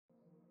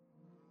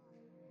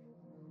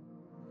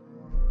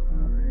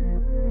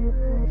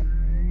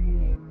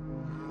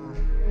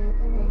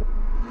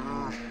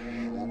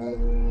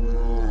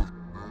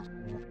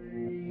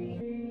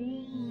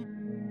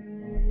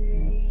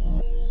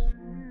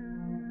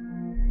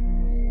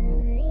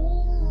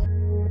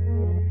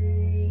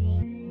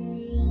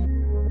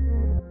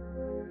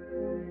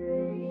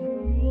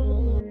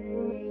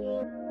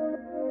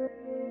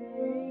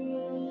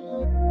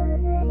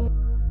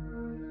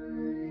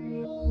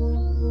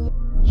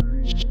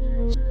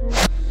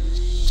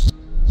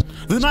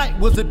The night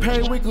was a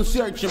periwinkle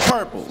shirt and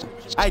purple.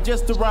 I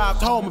just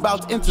arrived home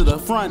about to enter the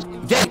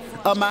front gate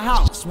of my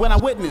house when I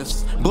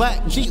witnessed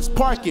black Jeeps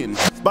parking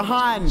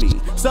behind me.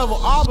 Several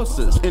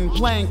officers in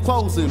plain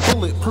clothes and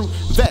bulletproof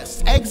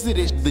vests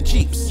exited the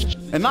Jeeps.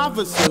 An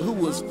officer who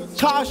was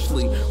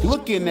cautiously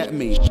looking at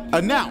me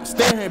announced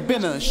there had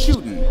been a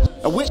shooting.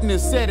 A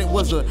witness said it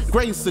was a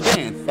gray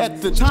sedan.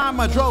 At the time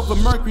I drove a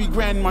Mercury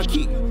Grand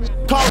Marquis.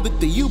 Called it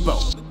the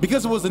U-boat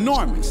because it was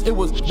enormous. It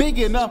was big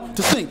enough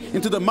to sink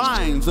into the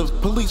minds of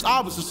police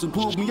officers who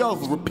pulled me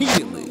over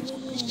repeatedly.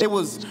 It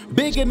was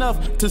big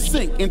enough to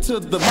sink into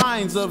the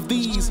minds of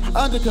these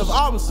undercover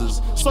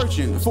officers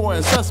searching for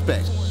a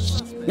suspect.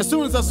 As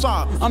soon as I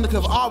saw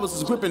undercover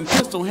officers gripping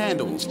pistol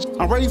handles,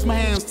 I raised my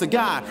hands to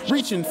God,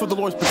 reaching for the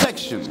Lord's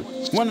protection.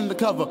 One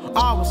undercover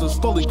officer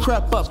slowly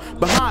crept up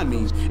behind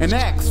me and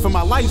asked for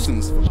my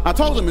license. I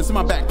told him it's in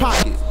my back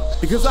pocket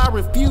because I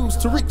refused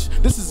to reach.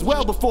 This is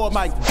well before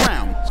Mike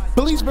Brown.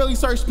 Police barely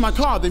searched my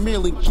car, they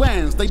merely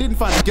glanced. They didn't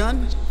find a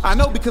gun. I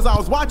know because I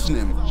was watching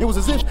them. It was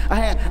as if I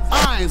had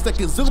eyes that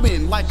could zoom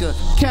in like a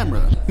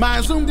camera.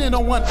 I zoomed in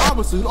on one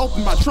officer who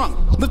opened my trunk,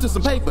 lifted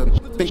some paper,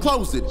 then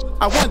closed it.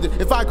 I wondered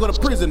if I go to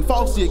prison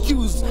falsely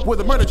accused with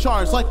a murder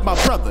charge like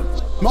my brother.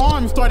 My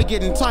arms started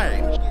getting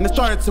tired and it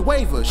started to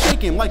waver,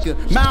 shaking like a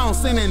Mount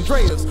St.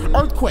 Andreas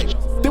earthquake.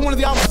 Then one of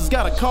the officers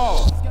got a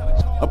call.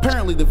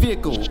 Apparently the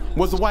vehicle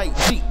was a white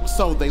Jeep,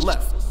 so they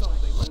left.